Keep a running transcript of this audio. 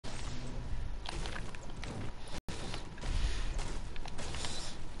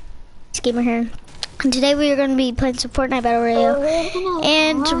Gamer here. And today we are going to be playing some Fortnite Battle Royale.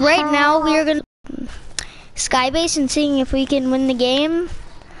 And right now we are going to skybase and seeing if we can win the game.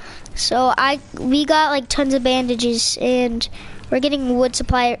 So we got like tons of bandages and we're getting wood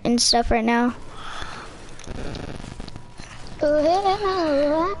supply and stuff right now.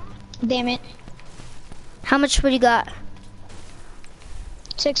 Damn it. How much wood you got?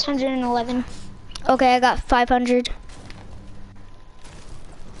 611. Okay, I got 500.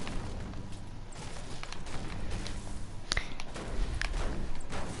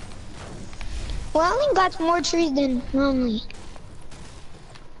 Well, I only got more trees than normally.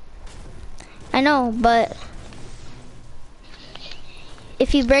 I know, but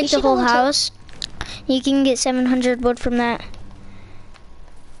if you break the whole house, you can get 700 wood from that.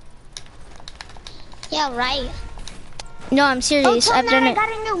 Yeah, right. No, I'm serious. I've done it. I got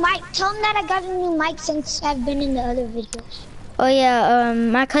a new mic. Tell him that I got a new mic since I've been in the other videos. Oh yeah,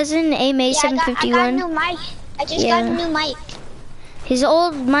 my cousin AMA751. I got a new mic. I just got a new mic. His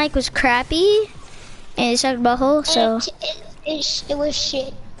old mic was crappy, and it sucked butthole, so. It was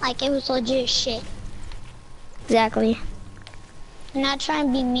shit. Like, it was legit shit. Exactly. I'm not trying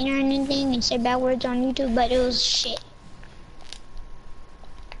to be mean or anything and say bad words on YouTube, but it was shit.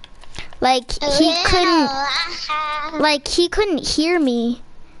 Like, he couldn't hear me.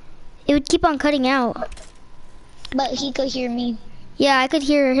 It would keep on cutting out. But he could hear me. Yeah, I could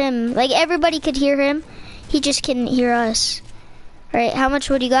hear him. Like, everybody could hear him. He just couldn't hear us. Alright, how much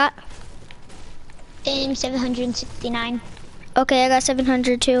wood you got? 769. Okay, I got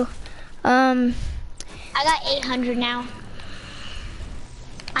 700 too. I got 800 now.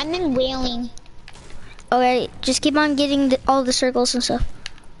 I'm in whaling. Okay, just keep on getting all the circles and stuff.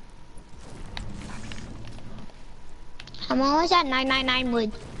 I'm always at 999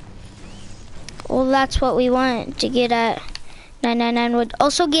 wood. Well, that's what we want to get at 999 wood.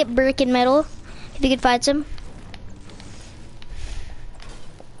 Also get brick and metal, if you could find some.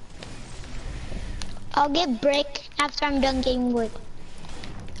 I'll get brick after I'm done getting wood.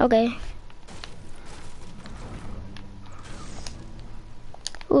 Okay.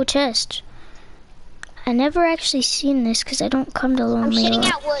 Ooh, chest. I never actually seen this because I don't come to Lonely. I'm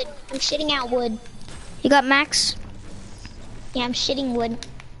shitting out wood. I'm shitting out wood. You got max? Yeah, I'm shitting wood.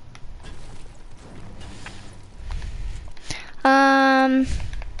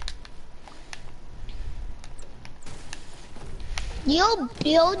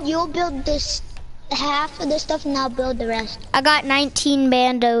 You'll build this half of the stuff and I'll build the rest. I got 19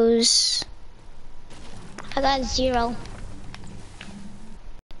 bandos. I got 0.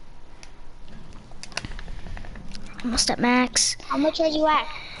 Almost at max. How much are you at?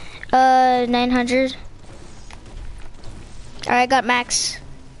 900. Alright, I got max.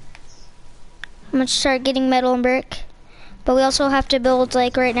 I'm gonna start getting metal and brick. But we also have to build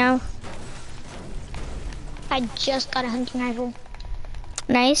like right now. I just got a hunting rifle.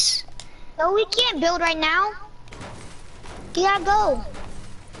 Nice. No, we can't build right now. You gotta go.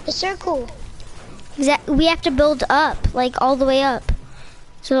 The circle. We have to build up, like all the way up.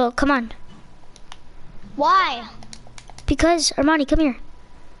 So come on. Why? Because Armani, come here.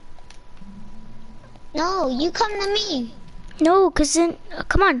 No, you come to me. No, cause then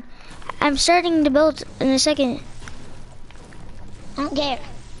come on. I'm starting to build in a second. I don't care.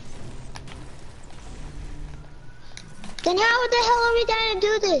 Then how the hell are we gonna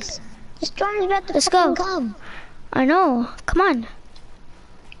do this? The storm's about to fucking come. I know. Come on.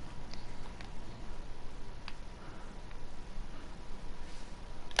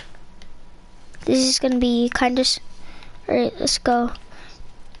 This is gonna be kind of. Alright, let's go.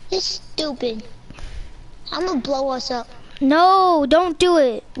 It's stupid. I'm gonna blow us up. No, don't do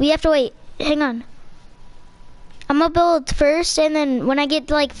it. We have to wait. Hang on. I'm gonna build first, and then when I get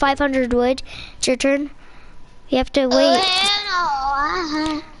to like 500 wood, it's your turn. You have to wait.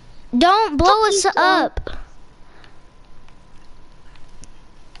 Don't blow us up.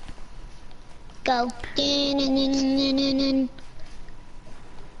 Go.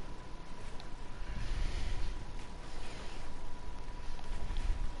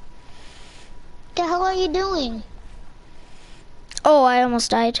 The hell are you doing? Oh, I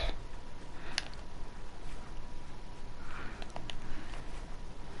almost died.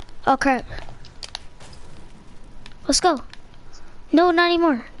 Oh crap. Let's go. No, not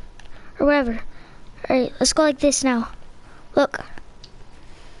anymore. Or whatever. Alright, let's go like this now. Look.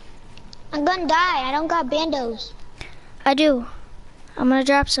 I'm gonna die. I don't got bandos. I do. I'm gonna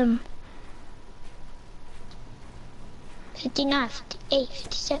drop some. 59, 58,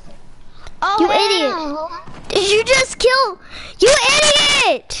 57. Oh, you idiot! Did you just kill? You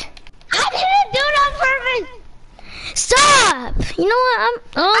idiot! I didn't do it on purpose! Stop! You know what?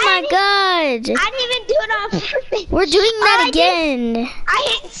 Oh my god. I didn't even do it on purpose. We're doing that again.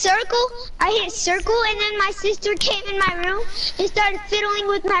 I hit circle, and then my sister came in my room and started fiddling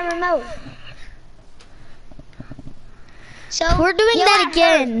with my remote. So we're doing that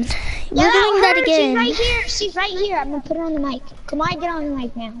again. We're doing that again. She's right here. She's right here. I'm gonna put her on the mic. Come on, get on the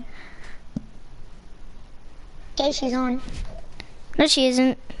mic now. Okay, she's on. No, she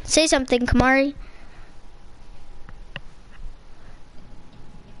isn't. Say something, Kamari.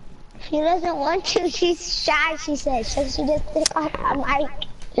 She doesn't want to. She's shy, she says. So she just took off her mic.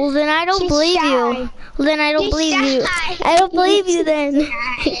 Well, then I don't believe you. Well, then I don't believe you. I don't believe you then.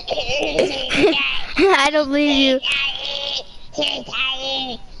 I don't believe you.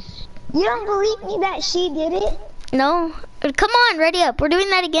 You don't believe me that she did it? No. Come on, ready up. We're doing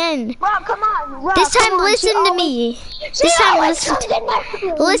that again. Rob, come on. Rob, this time, come on. listen to me. This time,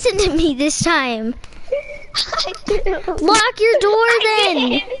 listen to me this time. I do. Lock your door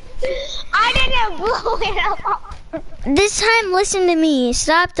then. I didn't blow it up. This time, listen to me.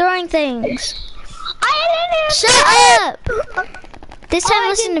 Stop throwing things. I didn't. Shut up. This time,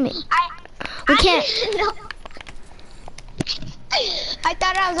 listen to me. We can't. I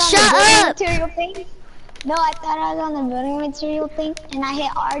thought I was on the building material thing. No, I thought I was on the building material thing, and I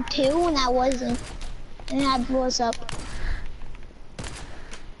hit R2 and I wasn't. And then I blew us up.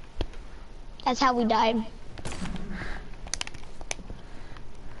 That's how we died.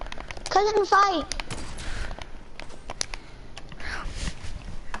 Couldn't fight.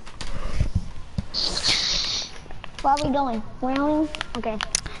 Where are we going? Whaling? Okay.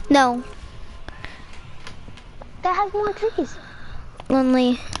 No. That has more trees.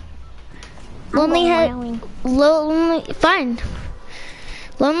 Lonely. Lonely fine.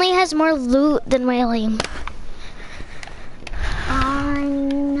 Lonely has more loot than Whaling.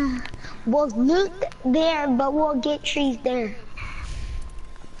 We'll loot there, but we'll get trees there.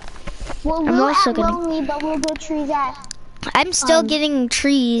 We'll loot at Lonely, but we'll get trees at... I'm still getting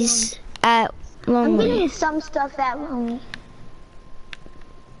trees at Lonely. I'm getting some stuff at Lonely.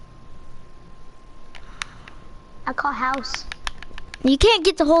 I call house. You can't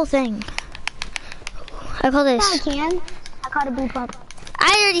get the whole thing. I call this. Yeah, I can. I called a blue pump.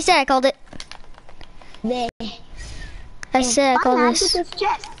 I already said I called it. There. I said I called this. I get this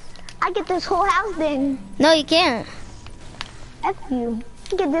chest. I get this whole house then. No, you can't. F you.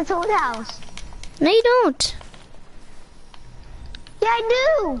 I get this whole house. No, you don't. Yeah, I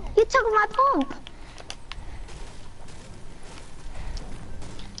do. You took my pump.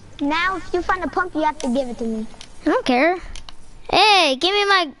 Now, if you find a pump, you have to give it to me. I don't care. Hey, give me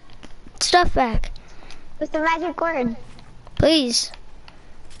my stuff back. What's the magic word? Please.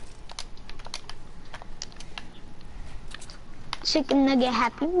 Chicken nugget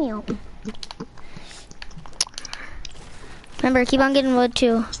happy meal. Remember, keep on getting wood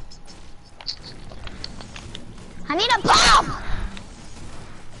too. I need a pump!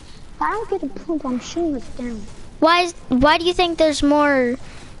 If I don't get a pump, I'm shooting us down. Why do you think there's more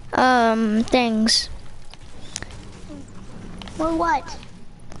things? Or what?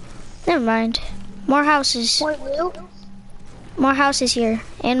 Never mind. More houses. More loot? More houses here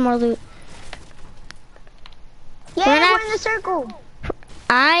and more loot. Yeah, we're in the circle.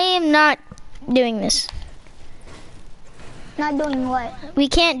 I am not doing this. Not doing what? We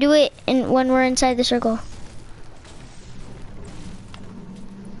can't do it when we're inside the circle.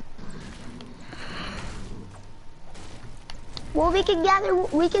 Well, we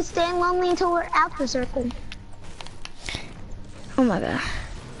could stay Lonely until we're out the circle. Oh my god.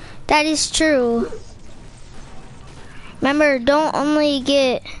 That is true. Remember, don't only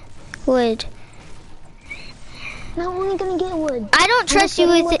get wood. I'm only gonna get wood. I don't trust you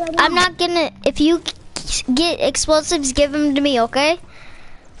with it. I'm not gonna, if you get explosives, give them to me, okay?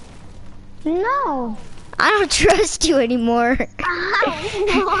 No. I don't trust you anymore.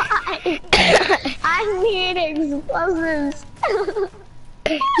 I need explosives.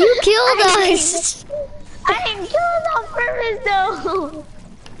 You killed us. I didn't kill us on purpose though.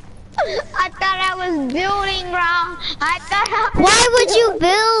 I thought I was building wrong. Why would you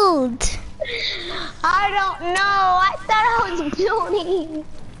build? I don't know. I thought I was building.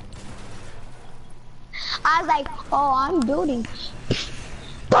 I was like, oh, I'm building.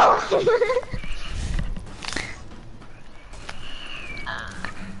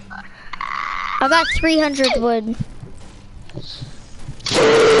 I got 300 wood.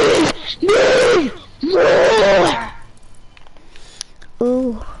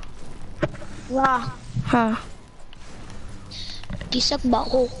 Ooh. Wow. Huh. Do you suck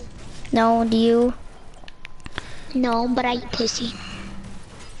butthole? No, do you? No, but I eat pussy.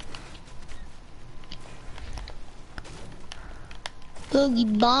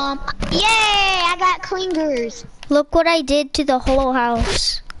 boogie bomb. Yay! I got clingers. Look what I did to the whole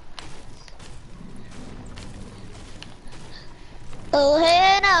house. Oh,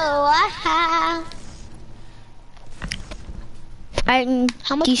 hey, no, aha. I'm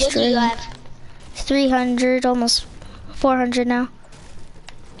How much wood do you destroying have? 300, almost 400 now.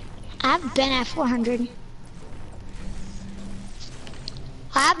 I've been at 400.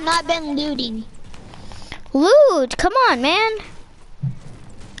 I have not been looting. Loot, come on, man.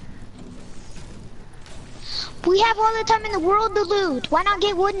 We have all the time in the world to loot. Why not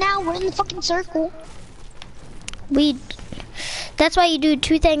get wood now? We're in the fucking circle. That's why you do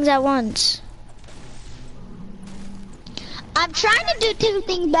 2 things at once. I'm trying to do 2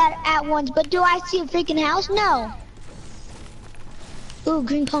 things at once, but do I see a freaking house? No. Ooh,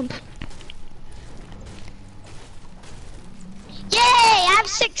 green pump. Yay! I have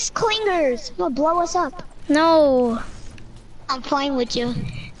 6 clingers. You'll blow us up. No. I'm playing with you.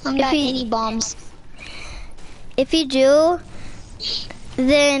 I'm not any bombs. If you do,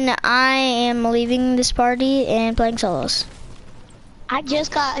 then I am leaving this party and playing solos. I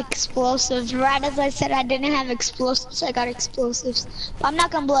just got explosives. Right as I said I didn't have explosives, I got explosives. But I'm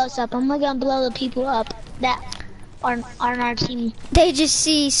not gonna blow us up. I'm gonna blow the people up that are on our team. They just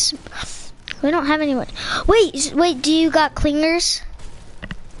see. We don't have anyone. Wait. Do you got clingers?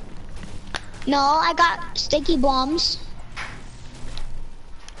 No, I got sticky bombs.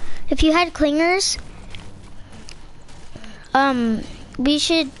 If you had clingers, we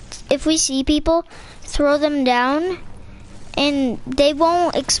should. If we see people, throw them down. And they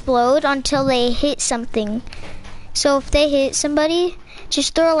won't explode until they hit something. So if they hit somebody,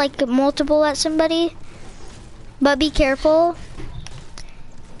 just throw like multiple at somebody. But be careful.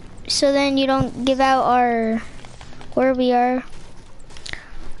 So then you don't give out where we are.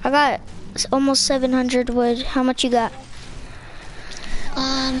 I got almost 700 wood. How much you got?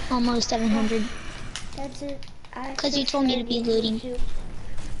 Almost 700. That's it. Cause you told me to be looting.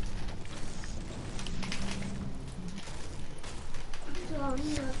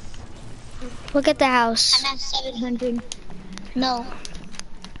 Look at the house. I'm at 700. No.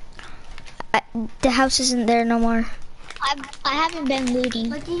 The house isn't there no more. I haven't been looting.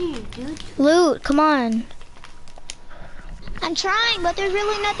 What did you do? Loot, come on. I'm trying, but there's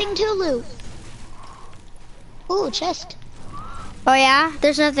really nothing to loot. Ooh, chest. Oh yeah?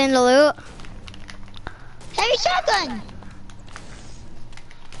 There's nothing to loot? Heavy shotgun!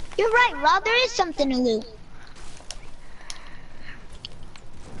 You're right, Rob, there is something to loot.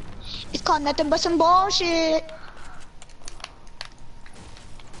 It's called nothing but some bullshit.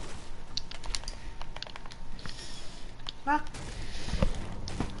 Rock.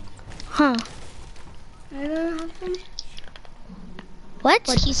 Huh. I don't have some. What?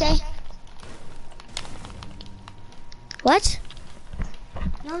 What'd he say? What?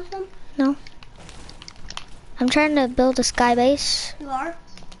 You want some? No. I'm trying to build a sky base. You are?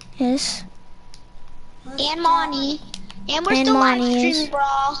 Yes. And Monty. And we're And still live Monty is. streaming,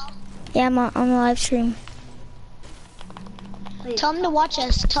 bro. Yeah, I'm on the live stream. Wait. Tell him to watch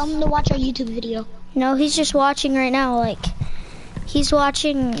us. Tell him to watch our YouTube video. No, he's just watching right now. Like, he's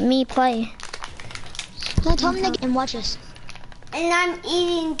watching me play. No, tell him to and watch us. And I'm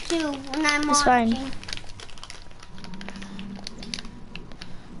eating too when I'm It's watching. fine.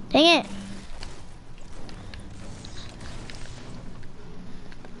 Dang it.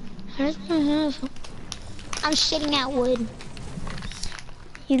 I'm shitting out wood.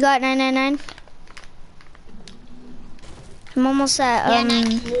 You got 999? I'm almost at Yeah,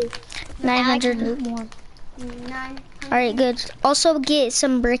 nice. 900. Now I can loot more. 900. Alright, good. Also get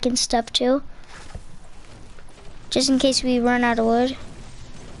some brick and stuff too. Just in case we run out of wood.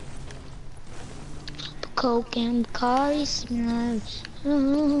 Coke and cars. Have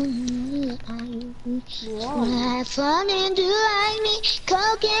fun and do like me.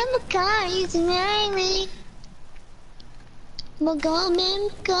 Coke and cars like me. But go and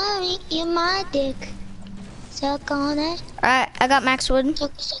Bacardi in my dick. Suck on it. Alright, I got max wood.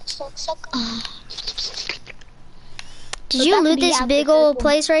 Suck, suck, suck, suck. Ah. Did We're you about to loot be this out big the old circle.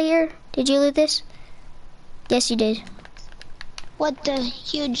 place right here? Did you loot this? Yes, you did. What the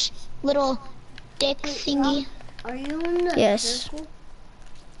huge little dick thingy? Are you in the Yes. circle?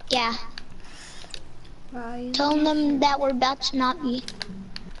 Yeah. Are you Tell them that we're about to not be.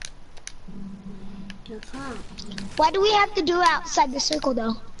 That's not. Why do we have to do it outside the circle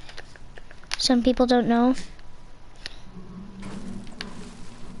though? Some people don't know.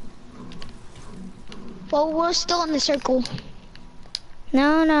 Well, we're still in the circle.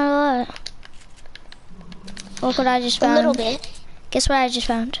 No, not a lot. Look what I just found. A little bit. Guess what I just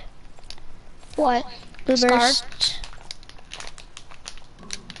found? What? Blue Scar? burst.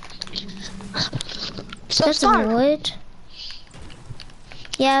 So That's start. wood.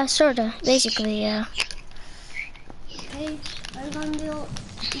 Yeah, sorta. Basically, yeah. Hey, I'm gonna build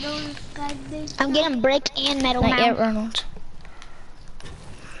sky base. I'm getting brick and metal Not now. yet, Ronald.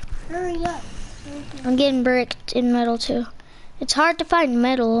 Hurry up. I'm getting bricked in metal too. It's hard to find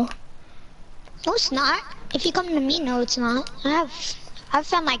metal. No, it's not. If you come to me, no, it's not. I've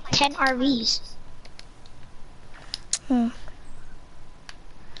found like 10 RVs.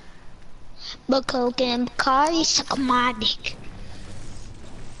 But Coke and Bacardi suck my dick.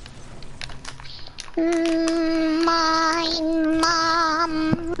 My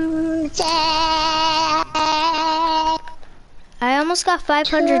mom said I almost got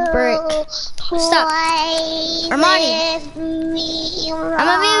 500 brick. Stop. Armani. I'm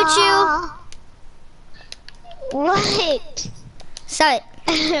gonna mute you. What? Stop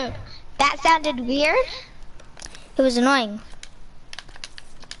it. That sounded weird. It was annoying.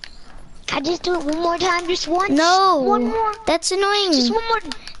 Can I just do it one more time? Just once? No. One more? That's annoying. Just one more?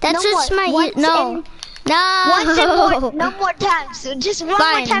 That's no just more. my... Once No. and- No. Once and more. No more times. So just one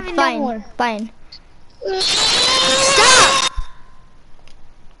Fine, more time and fine, no more. fine. Stop!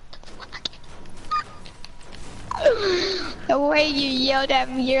 The way you yelled at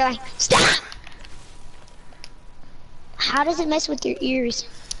me, you're like, stop! How does it mess with your ears?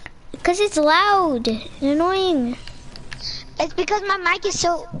 Because it's loud and annoying. It's because my mic is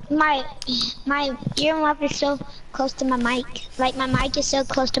so, my earmuff is so close to my mic. Like my mic is so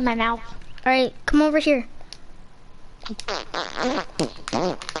close to my mouth. Alright, come over here.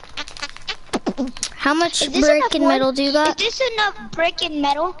 How much Is this brick enough and wood? metal do you Is got? this enough brick and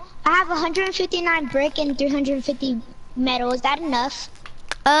metal? I have 159 brick and 350 metal. Is that enough?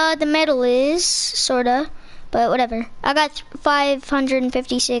 The metal is, sorta, but whatever. I got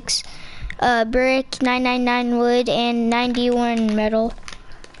 556 brick, 999 wood, and 91 metal.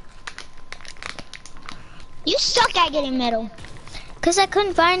 You suck at getting metal. Cause I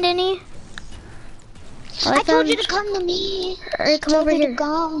couldn't find any. I told you to come to me. Alright, come over Told you to here.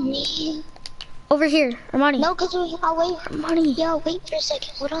 come to me. Over here, Armani. No, cause I'll wait. Armani. Yo, wait for a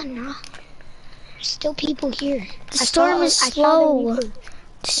second. Hold on, now. There's still people here. The storm is I saw slow. the Reaper.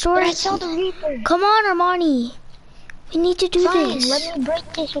 The storm But I is... saw the Reaper. Come on, Armani. We need to do Fine, this. let me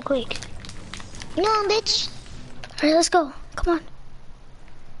break this real quick. No, bitch. Alright, let's go. Come on.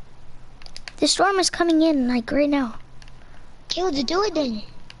 The storm is coming in, like, right now. Okay, let's do it then.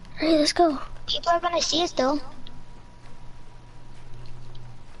 Alright, let's go. People are gonna see us though.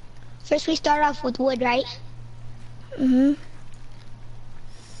 First we start off with wood, right? Mm-hmm.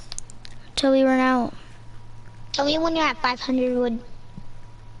 Till we run out. Tell me when you're at 500 wood.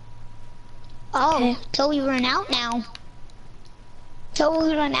 Oh, Okay. till we run out now. Till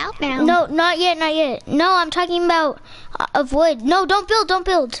we run out now. No, not yet, not yet. No, I'm talking about of wood. No, don't build, don't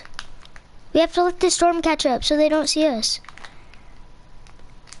build. We have to let the storm catch up so they don't see us.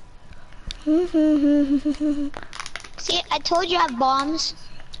 See, I told you I have bombs.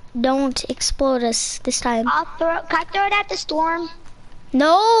 Don't explode us this time. Can I throw it at the storm?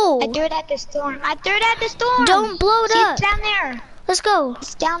 No! I threw it at the storm. I threw it at the storm. Don't blow it See, up. it's down there. Let's go.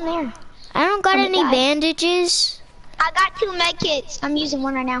 It's down there. I don't got Oh my any God. bandages. I got 2 med kits. I'm using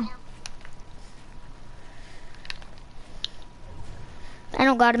one right now. I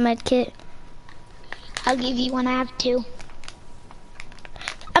don't got a med kit. I'll give you one. I have 2.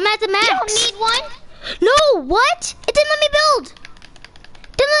 I'm at the max. You don't need one? No, what? It didn't let me build.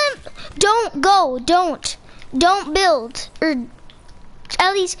 Don't go. Don't build. Or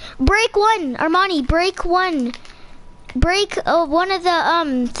at least break one. Armani, break one. Break one of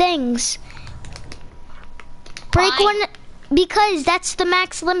the things. Break Why? one because that's the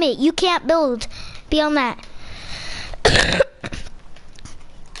max limit. You can't build beyond that.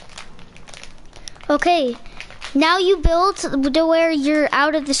 Okay. Now you build to where you're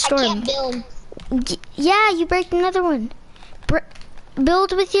out of the I storm. can't build. Yeah, you break another one.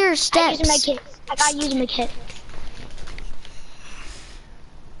 Build with your I steps. use my kit. I gotta use my kit.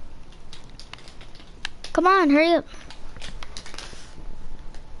 Come on, hurry up.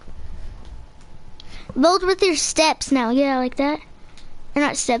 Build with your steps now. Yeah, like that. Or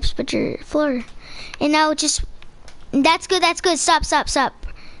not steps, but your floor. And now just... That's good, that's good. Stop, stop, stop.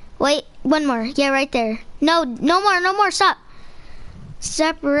 Wait, one more. Yeah, right there. No, no more, no more. Stop.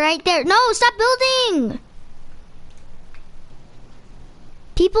 Stop right there. No, stop building.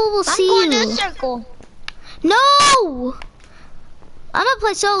 People will see I'm going you. to the circle. No! I'm gonna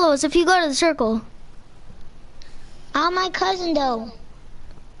play solos if you go to the circle. I'm my cousin though.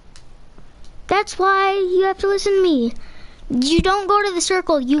 That's why you have to listen to me. You don't go to the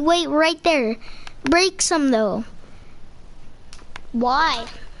circle. You wait right there. Break some though. Why?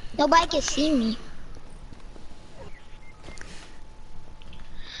 Nobody can see me.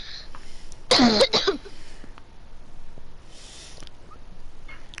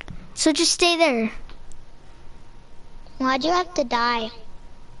 So just stay there. Why'd you have to die?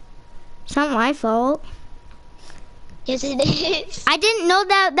 It's not my fault. Yes, it is. I didn't know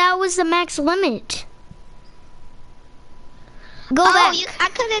that was the max limit. Go back. I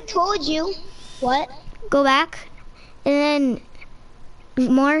could have told you. What? Go back. And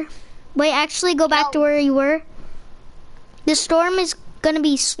then more. Wait, actually go back to where you were. The storm is gonna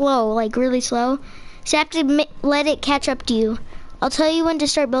be slow, like really slow. So you have to let it catch up to you. I'll tell you when to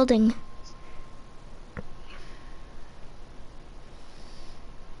start building.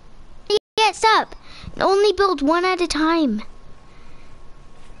 Yeah, stop. Only build one at a time.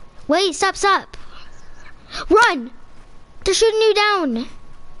 Wait, stop. Run! They're shooting you down.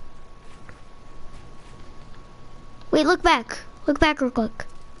 Wait, look back. Look back real quick.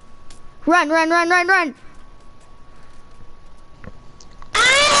 Run. Nobody.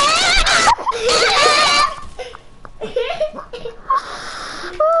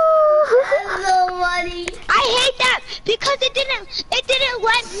 I hate that because it didn't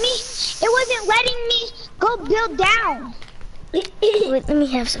let me, it wasn't letting me go build down. Wait, let me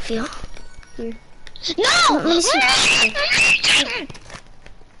have Sophia. Here. No! Let me see.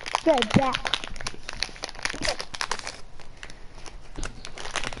 Good, Jack.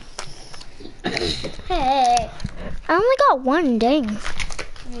 Hey. I only got one, dang.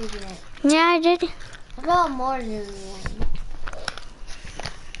 Yeah, I did. I got more than one.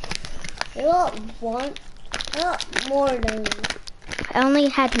 I got one. I got more than one. I only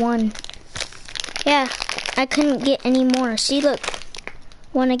had one. Yeah, I couldn't get any more. See, look.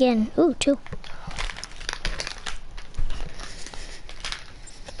 One again. Ooh, two.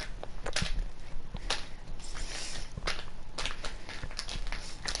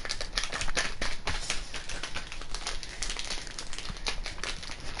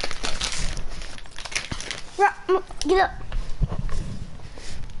 Get up.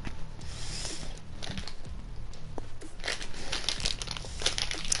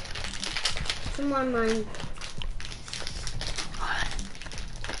 Come on, mine.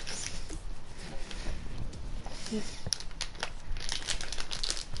 Is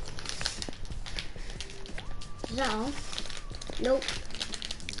that all? Nope.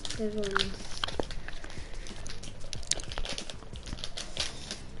 There's one more.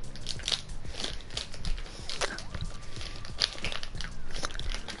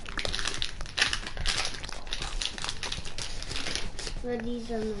 But these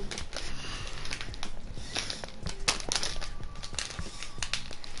are mine.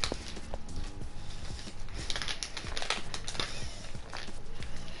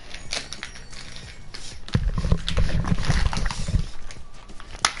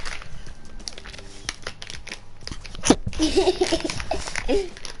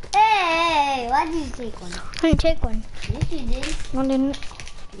 Hey, why did you take one? I didn't take one. Yes, you did. I didn't.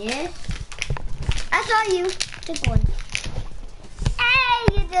 Yes. I saw you. Take one.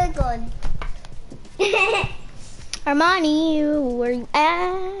 Hey, you took one. Armani, where you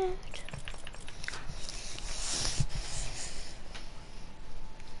at?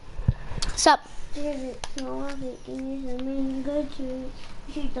 Sup?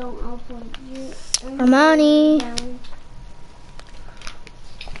 Armani.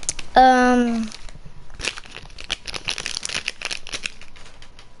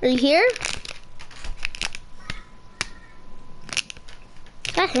 Are you here?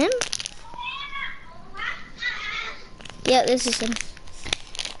 Is that him? Yeah, this is him.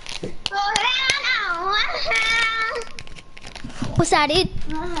 What's that, dude?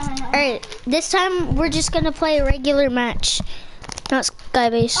 Alright, this time we're just gonna play a regular match. Not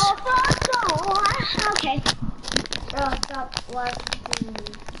Skybase. Okay. Oh, stop watching.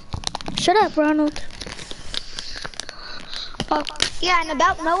 Shut up, Ronald. Oh, yeah, and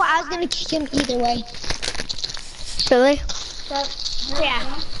about Noah, I was gonna kick him either way. Really? Stop.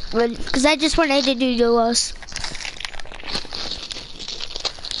 Yeah. Because I just wanted to do duos.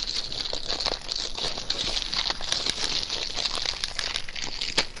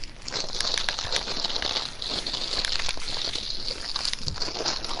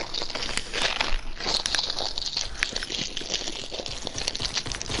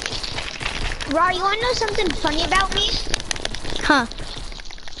 Raw, you wanna know something funny about me? Huh.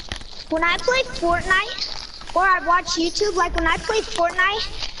 When I play Fortnite, or I watch YouTube, like when I play Fortnite,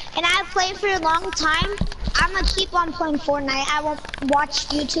 and I play for a long time, I'm gonna keep on playing Fortnite. I won't watch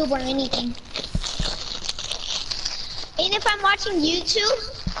YouTube or anything. And if I'm watching YouTube,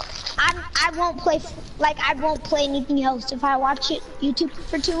 I won't play, like I won't play anything else. If I watch YouTube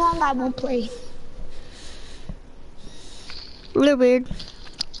for too long, I won't play. A little weird.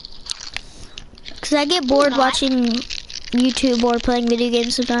 Because I get bored watching YouTube or playing video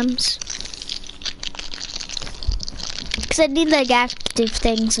games sometimes. Because I need like active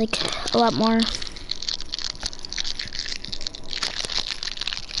things like a lot more.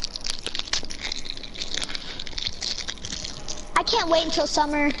 I can't wait until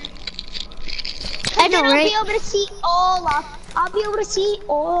summer. I know, then I'll right? be able to see Olaf. I'll be able to see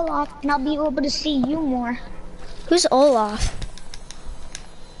Olaf, and I'll be able to see you more. Who's Olaf?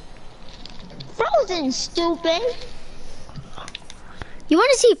 Frozen, stupid. You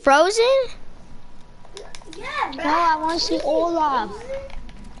want to see Frozen? Yeah, No, I want to see Olaf.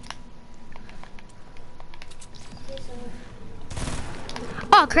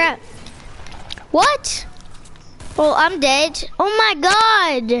 Oh crap. What? Oh, I'm dead. Oh my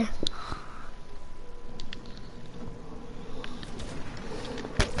god.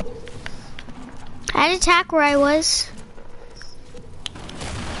 I had to attack where I was.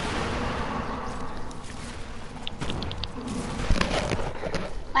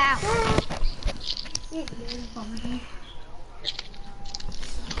 Wow.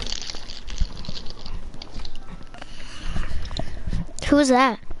 Who was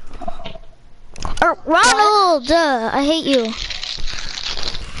that? Ronald! I hate you.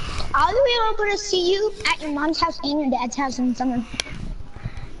 I'll be able to see you at your mom's house and your dad's house in summer.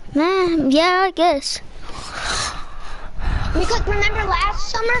 Yeah, I guess. Because remember last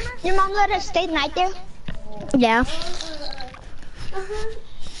summer, your mom let us stay the night there? Yeah.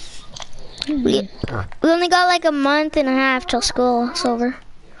 We only got like a month and a half till school's over.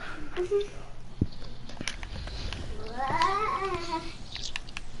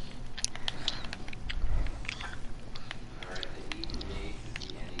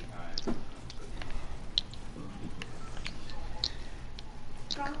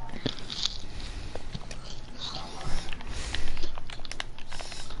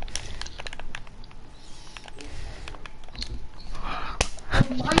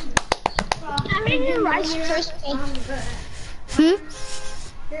 I'm eating Rice Krispie.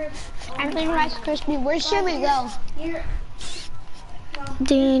 I'm eating Rice Krispie. Where should we go?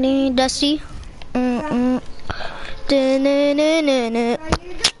 Dusty.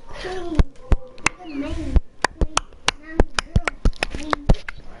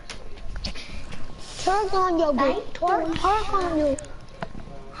 Turk on yogurt. Turk on yogurt.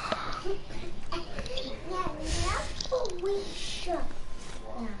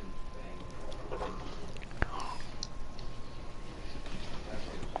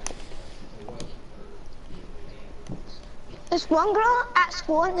 There's one girl at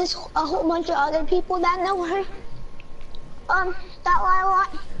school and there's a whole bunch of other people that know her. That lie a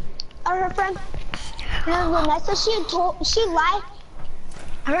lot. Or her friend. And then Vanessa, she lied.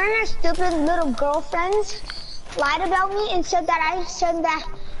 Her and her stupid little girlfriends lied about me and said that I said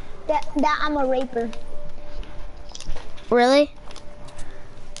that I'm a raper. Really?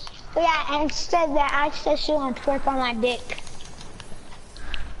 Yeah, and said that I said she want to twerk on my dick.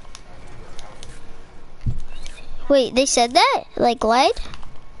 Wait, they said that? Like lied?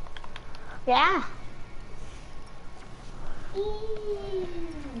 Yeah.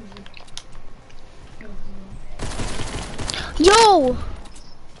 Yo!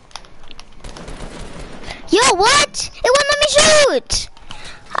 Yo, what? It wouldn't let me shoot!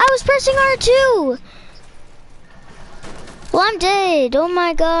 I was pressing R2! Well, I'm dead. Oh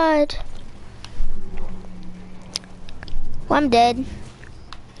my god. Well, I'm dead.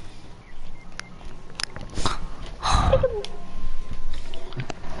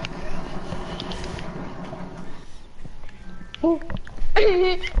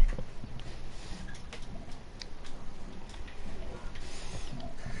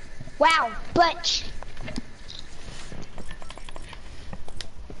 Wow, Butch.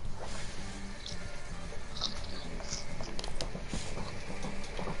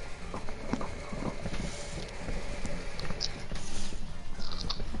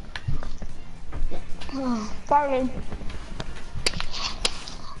 Oh, sorry.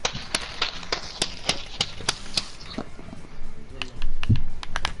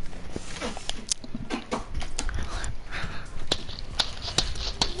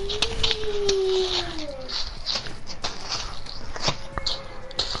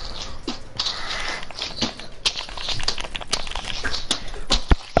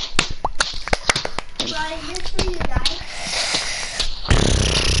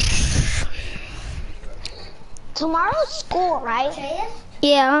 Tomorrow's school, right?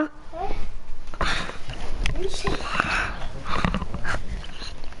 Yeah.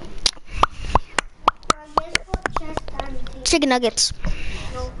 Chicken nuggets.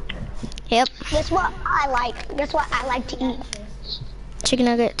 Yep. Guess what I like? Guess what I like to eat? Chicken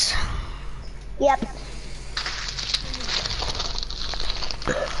nuggets. Yep.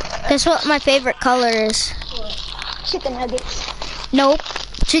 Guess what my favorite color is? Chicken nuggets. Nope.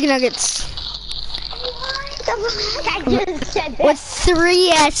 Chicken nuggets. I just said that. With 3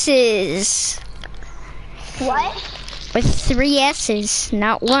 S's. What? With 3 S's.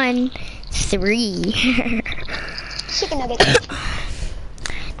 Not 1. 3. Chicken nuggets.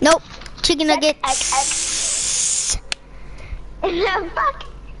 Nope. Chicken nuggets. X. Fuck.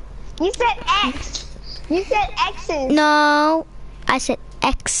 You said X. You said X's. No. I said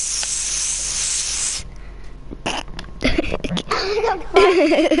X.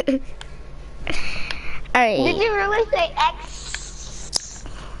 Alright. Did you really say X?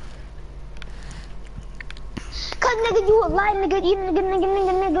 Cause nigga, you a lie, nigga. You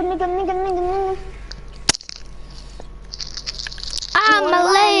nigga. Ah, my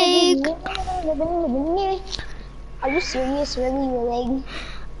leg. Are you serious? Really, your leg?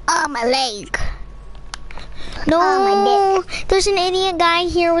 Ah, my leg. No, my there's an idiot guy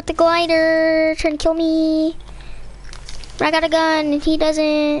here with the glider trying to kill me. I got a gun and he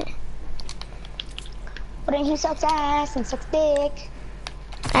doesn't. But then he sucks ass and sucks dick.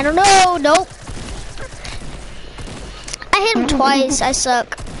 I don't know. Nope. I hit him twice. I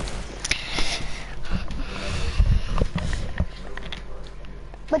suck.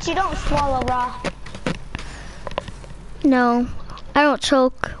 But you don't swallow raw. No, I don't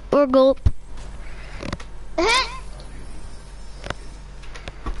choke or gulp.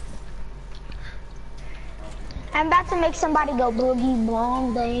 I'm about to make somebody go boogie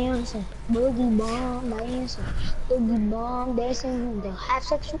bomb dancing, boogie bomb dancing, boogie bomb dancing. They'll have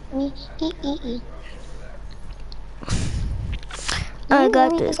sex with me. I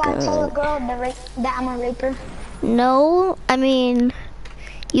got this I tell a gun. girl that I'm a raper. No, I mean,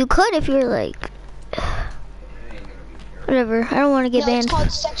 you could if you're like, whatever. I don't want to get No, it's banned.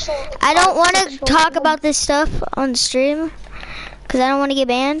 called sexual. I don't want to talk about this stuff on stream because I don't want to get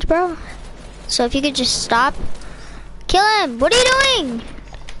banned, bro. So if you could just stop. Kill him! What are you doing?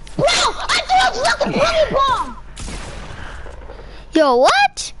 No! I threw a fucking boogie bomb! Yo,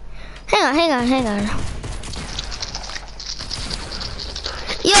 what? Hang on.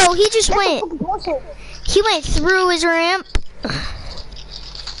 Yo, he just went. He went through his ramp.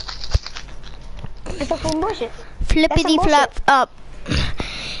 That's fucking bullshit. Flippity flop up.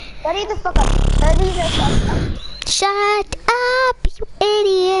 Ready the fuck up. Ready the fuck up. Shut up, you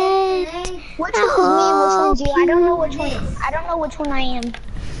idiot. Which one is me and which one's you? I don't know which one. I don't know which one I am.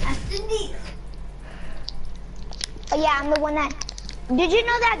 Oh yeah, I'm the one that. Did you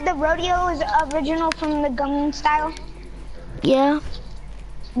know that the rodeo is original from the Gangnam Style? Yeah.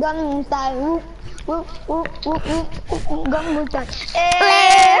 Gangnam Style. Whoop, whoop, whoop, whoop, whoop, whoop, Gangnam Style.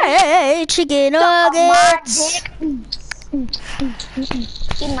 Hey, chicken nuggets.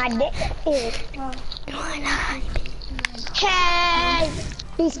 Eat my dick. Hey,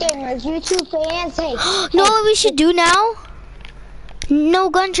 these gamers, YouTube fans, hey. Know what we should do now? No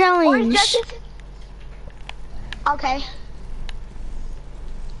gun challenge. Okay.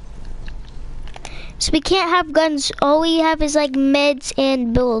 So we can't have guns. All we have is like meds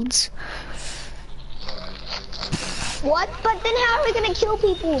and builds. What? But then how are we gonna kill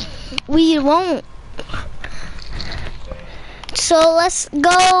people? We won't. So let's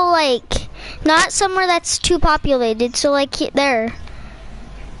go like not somewhere that's too populated. So like there.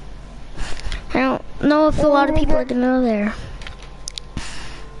 I don't know if a lot of people are gonna go there.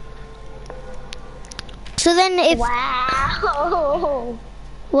 So then if wow.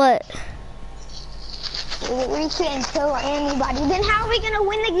 What? We can't kill anybody. Then how are we gonna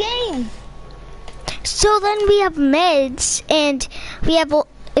win the game? So then we have meds and we have,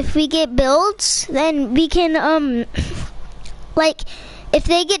 if we get builds, then we can like if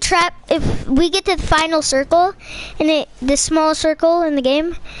they get trapped, if we get to the final circle and the small circle in the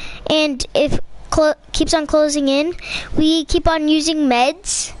game, and if keeps on closing in, we keep on using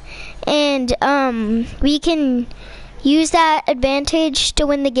meds, and we can use that advantage to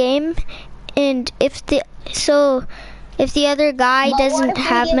win the game. And if the other guy doesn't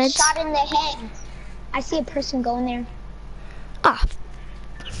have meds, shot in the head. I see a person going there. ah,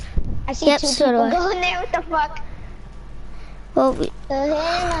 I see yep, two so people do I. going there. What the fuck? Well,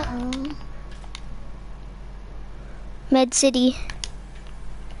 Med City.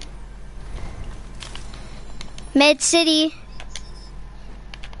 Med City.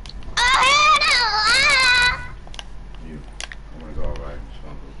 I'm gonna go outside and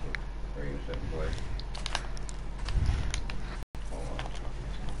smoke real quick. Are you gonna sit and play? Hold on.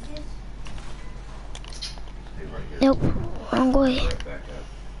 Stay right here. Nope, wrong way. Right back up.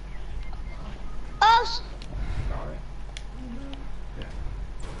 Oh, Alright. Yeah.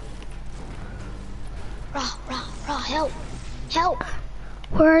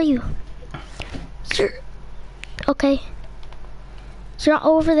 Where are you? Sir. Okay. You're not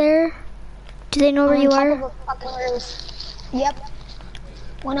over there? Do they know where you are? On top of a fucking roof. Yep.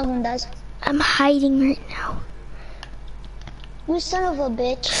 One of them does. I'm hiding right now. You son of a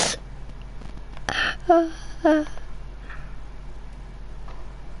bitch.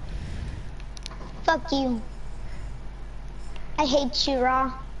 Fuck you. I hate you,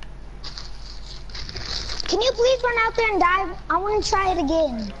 Raw. Can you please run out there and dive? I want to try it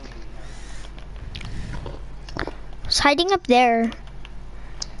again. It's hiding up there.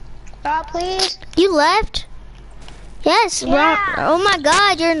 Raw, please. You left? Yes. Yeah. Oh my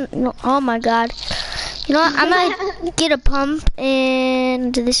God, oh my God. You know what? I'm gonna get a pump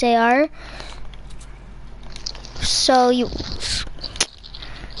and this AR. So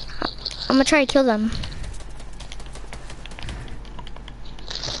I'm gonna try to kill them.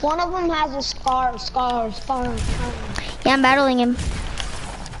 One of them has a scar. Yeah, I'm battling him.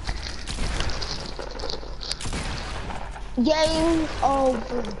 Game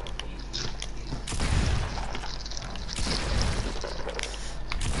over.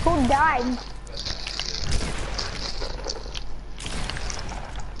 Who died?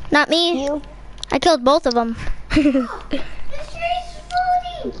 Not me. You? I killed both of them.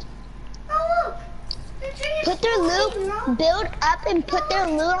 Put their loot, build up and put their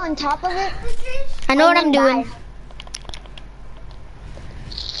loot on top of it. I know what I'm and then doing. dive.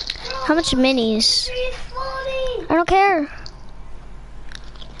 How much minis? I don't care.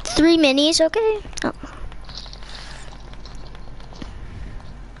 3 minis, okay. Oh.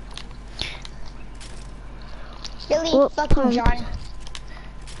 Really Whoop, fucking pump. John.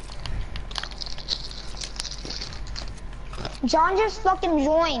 John just fucking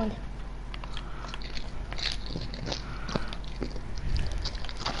joined.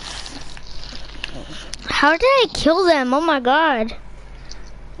 How did I kill them? Oh my God.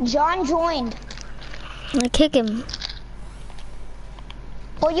 John joined. I kick him.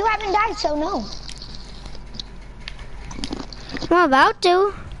 Well, you haven't died, so no. I'm about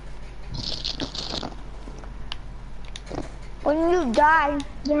to. When you die,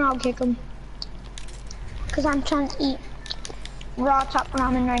 then I'll kick him. Cause I'm trying to eat raw top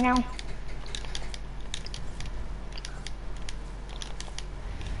ramen right now.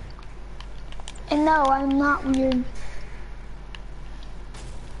 And no, I'm not weird.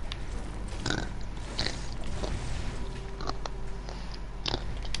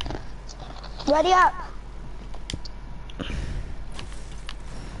 Ready up.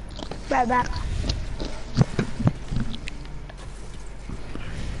 Right back.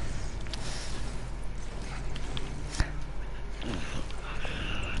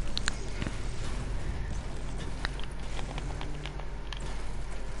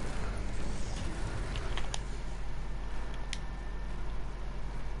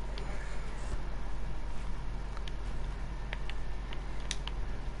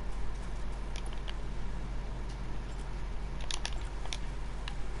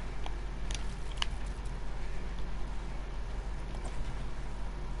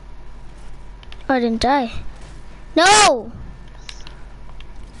 Oh, I didn't die. No!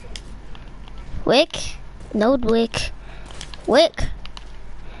 Wick? No, Wick. Wick.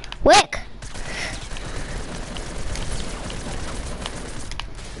 Wick!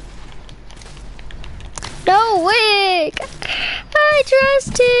 No, Wick! I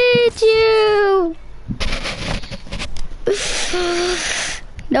trusted you!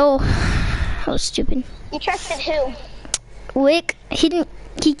 No. That was stupid. You trusted who? Wick, he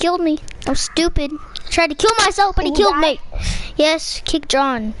killed me. I was stupid. Tried to kill myself, but he killed me. Yes, kick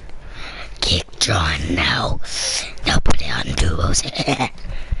John. Kick John now. Nobody on duos.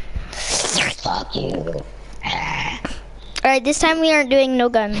 Fuck you. Alright, this time we aren't doing no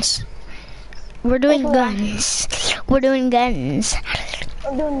guns. We're doing guns. We're doing guns.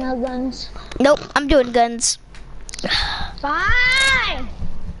 We're doing no guns. Nope, I'm doing guns. Fine.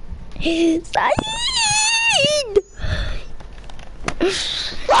 Side.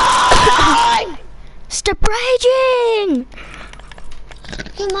 Stop raging!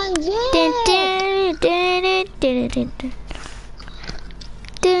 Come on, Dun, Jay. dun, dun, dun, dun, dun, dun.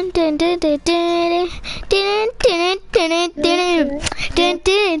 Dun, dun, dun, dun, dun, dun, dun, dun, dun,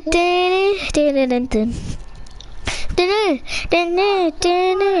 dun, dun, dun, dun, dun. Dun, dun, dun,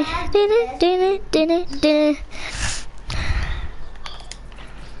 dun, dun, dun, dun, dun.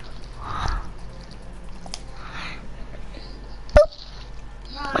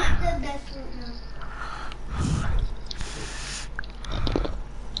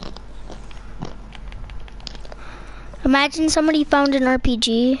 Imagine somebody found an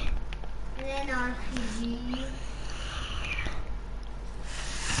RPG. And then RPG.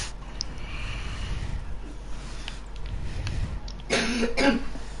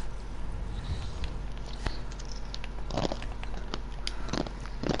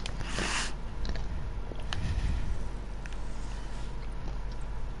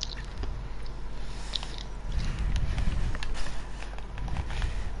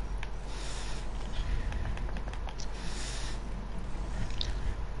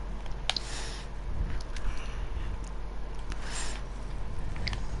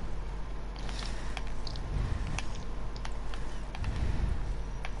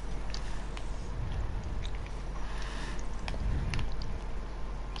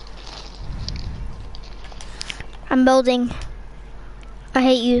 I'm building. I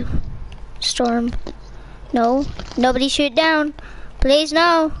hate you, Storm. No, nobody shoot down. Please,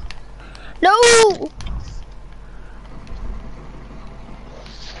 no. No!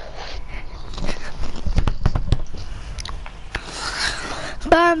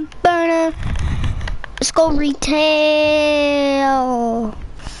 Bum, burner. Let's go retail.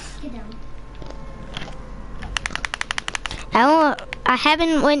 Get down. I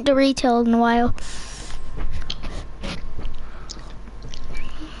haven't went to retail in a while.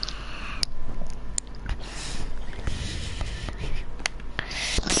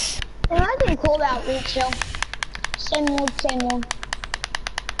 There's nothing cool about retail. Same old, same old.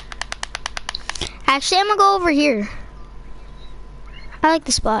 Actually, I'm gonna go over here. I like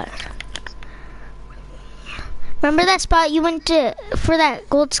the spot. Remember that spot you went to for that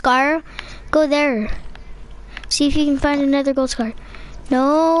gold scar? Go there. See if you can find another gold scar.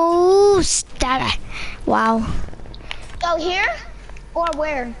 No, stop. Wow. So here? Or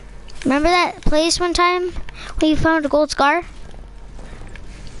where? Remember that place one time where you found a gold scar?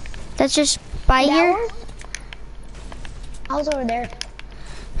 That's just by That here? one? I was over there.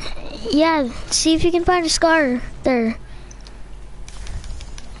 Yeah, see if you can find a scar there.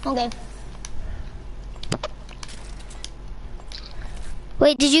 Okay.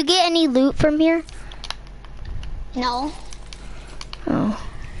 Wait, did you get any loot from here? No. Oh.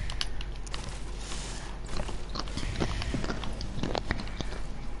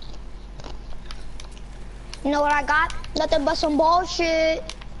 You know what I got? Nothing but some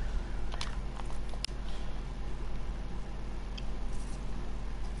bullshit.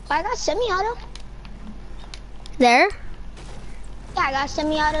 I got semi-auto. There? Yeah, I got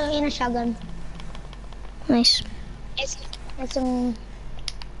semi-auto and a shotgun. Nice. It's some,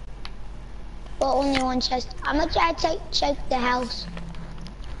 but only one chest. I'm gonna try to check the house.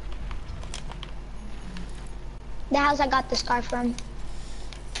 The house I got the scar from.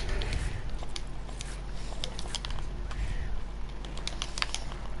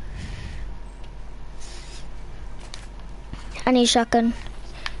 I need a shotgun.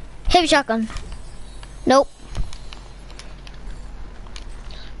 Heavy shotgun. Nope.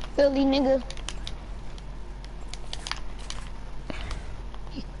 Really, nigga.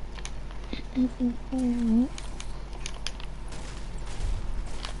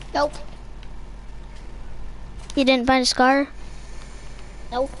 Nope. You didn't find a scar?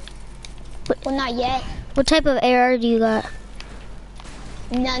 Nope. Well, not yet. What type of AR do you got?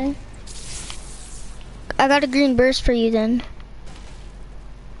 None. I got a green burst for you then.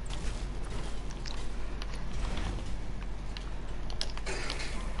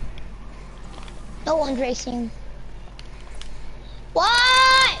 No one's racing.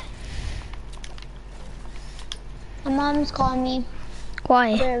 What? My mom's calling me.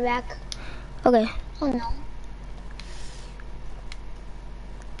 Why? Be right back. Okay. Oh no.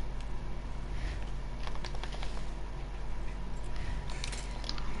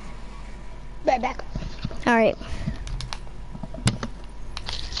 Right back. All right.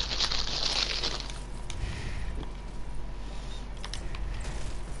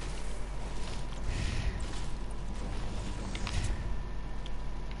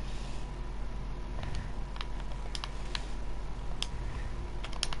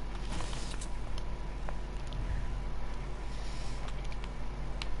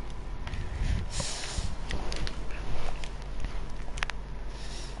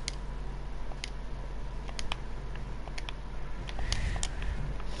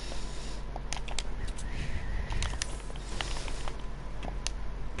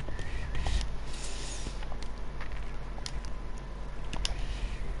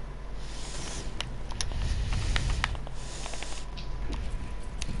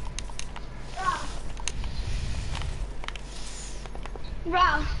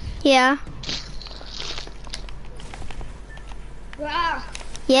 Bro. Yeah. Bro.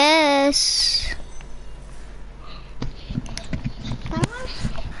 Yes.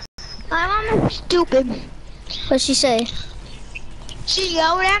 My mom is stupid. What'd she say? She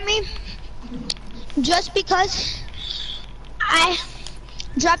yelled at me just because I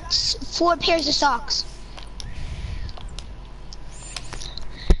Dropped 4 pairs of socks.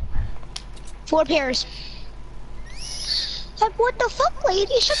 4 pairs. Like, what the fuck,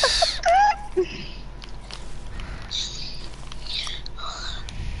 lady? Shut the fuck up.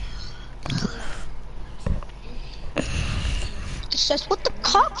 It says, what the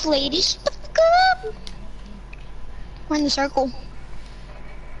cock, lady? Shut the fuck up. We're in the circle.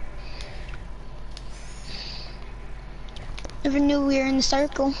 Never knew we were in the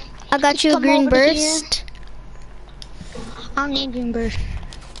circle. I got you a Come green over here. burst. I don't need green burst.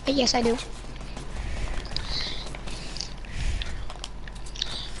 But yes, I do.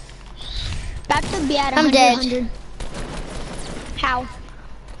 About to be at I'm 100, dead. 100. How?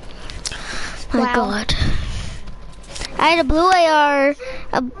 My Wow. God. I had a blue AR,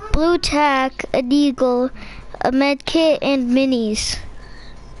 a blue tac, a deagle, a med kit, and minis.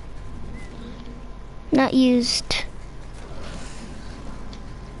 Not used.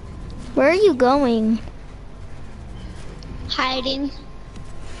 Where are you going? Hiding.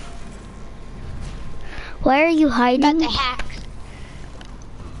 Why are you About hiding? to hack.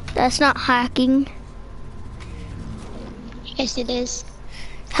 That's not hacking. Yes, it is.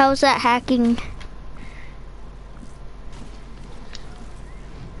 How's that hacking?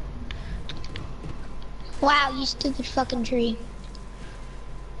 Wow, you stupid fucking tree.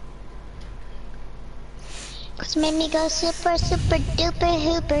 Cause made me go super, super duper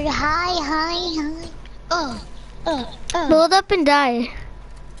hooper high. Build up and die.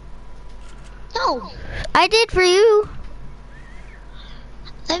 No, I did for you.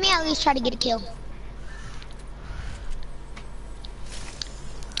 let me at least try to get a kill.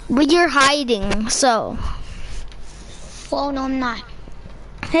 But you're hiding, so. Well, no, I'm not.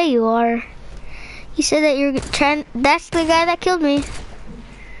 Hey, you are. You said that you're trying. That's the guy that killed me.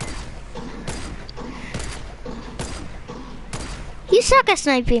 You suck at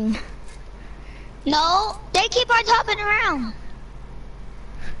sniping. No, they keep on topping around.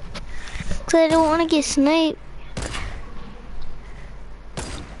 Cause I don't want to get sniped.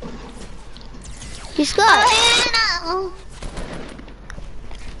 You suck. Oh,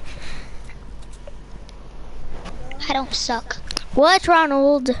 I don't suck. What,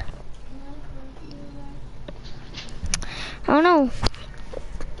 Ronald? I don't know.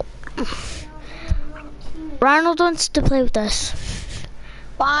 Ronald wants to play with us.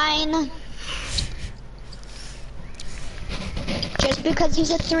 Fine. Just because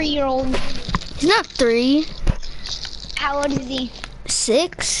he's a 3-year-old. He's not 3. How old is he?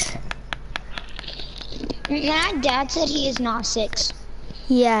 6. My dad said he is not 6.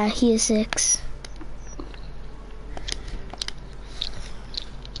 Yeah, he is 6.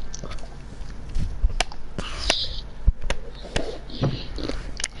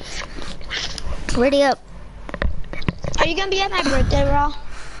 Ready up. Are you gonna be at my birthday, Raw?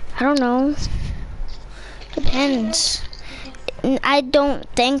 I don't know. Depends. I don't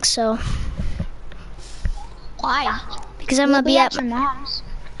think so. Why? Because I'm We'll gonna be at your mom's.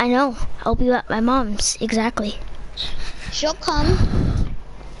 I know. I'll be at my mom's. Exactly. She'll come.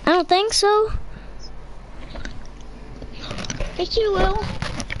 I don't think so. Yes, you will.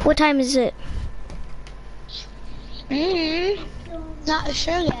 What time is it? Not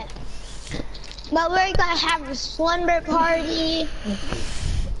sure yet. But we're gonna have a slumber party.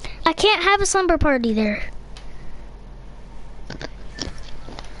 I can't have a slumber party there.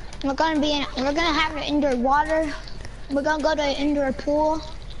 We're gonna have an indoor water. We're gonna go to an indoor pool.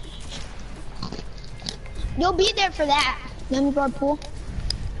 You'll be there for that. The indoor pool.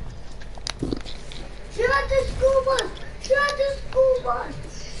 Shoot at the school bus! Shoot at the school bus!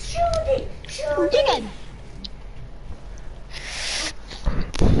 Shoot it! Shoot it!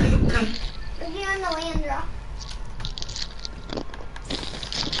 Good. Is he on the land, Rock?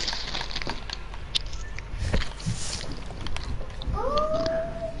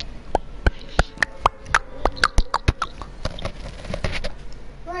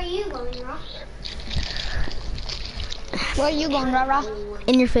 Where are you going, Rock? Where are you going, Rara?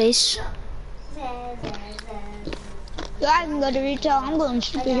 In your face. Yeah, I can go to retail. I'm going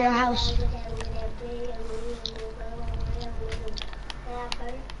to superhero house.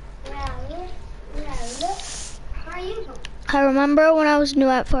 Where are you going? I remember when I was new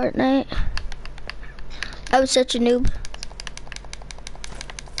at Fortnite. I was such a noob.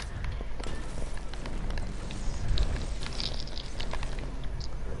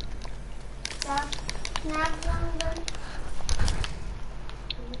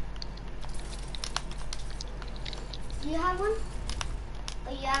 Do you have one?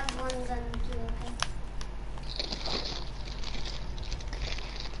 Oh, you have one gun too, okay.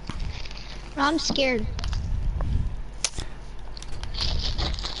 I'm scared.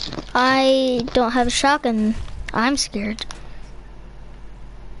 I don't have a shotgun. I'm scared.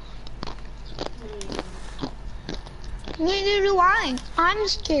 Neither do I. I'm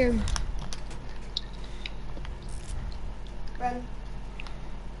scared. Run.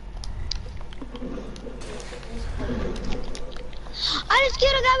 I just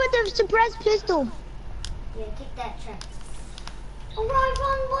killed a guy with the suppressed pistol. Yeah, take that check. Oh, I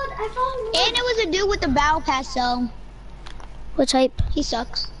found wood. I found wood. And it was a dude with the battle pass, so What type? he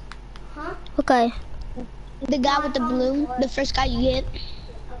sucks. Huh? Okay. The guy with the blue, the first guy you get.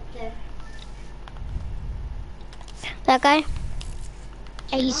 Up there. That guy?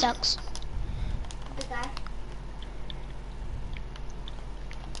 Yeah, he sucks. The guy.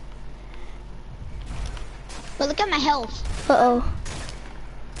 But look at my health. Uh-oh.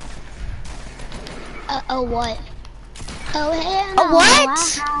 Uh-oh, what? Oh, hell A no.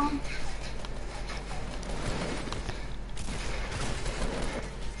 what?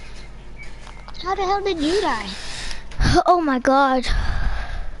 How the hell did you die? Oh my god.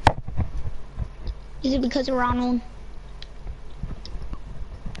 Is it because of Ronald?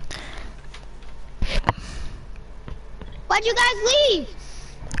 Why'd you guys leave?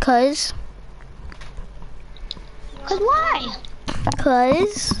 Cause Why?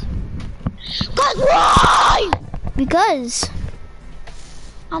 Cause Why? Because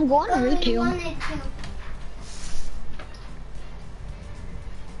I'm going to root You you. wanted to.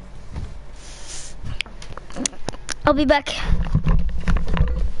 I'll be back.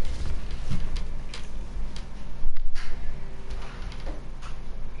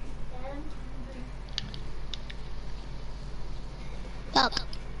 Fuck.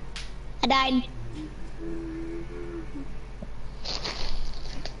 I died.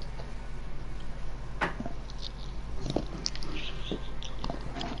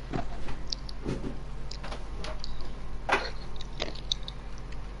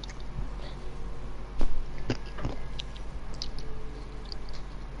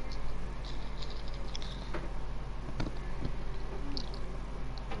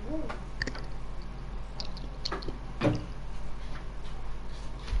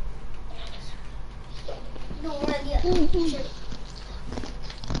 Don't worry, yeah.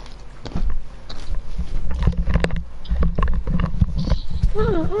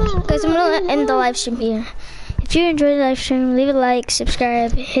 Guys, I'm gonna end the live stream here. If you enjoyed the live stream, leave a like,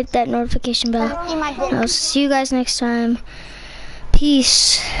 subscribe, hit that notification bell. See my dick. I'll see you guys next time.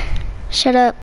 Peace. Shut up.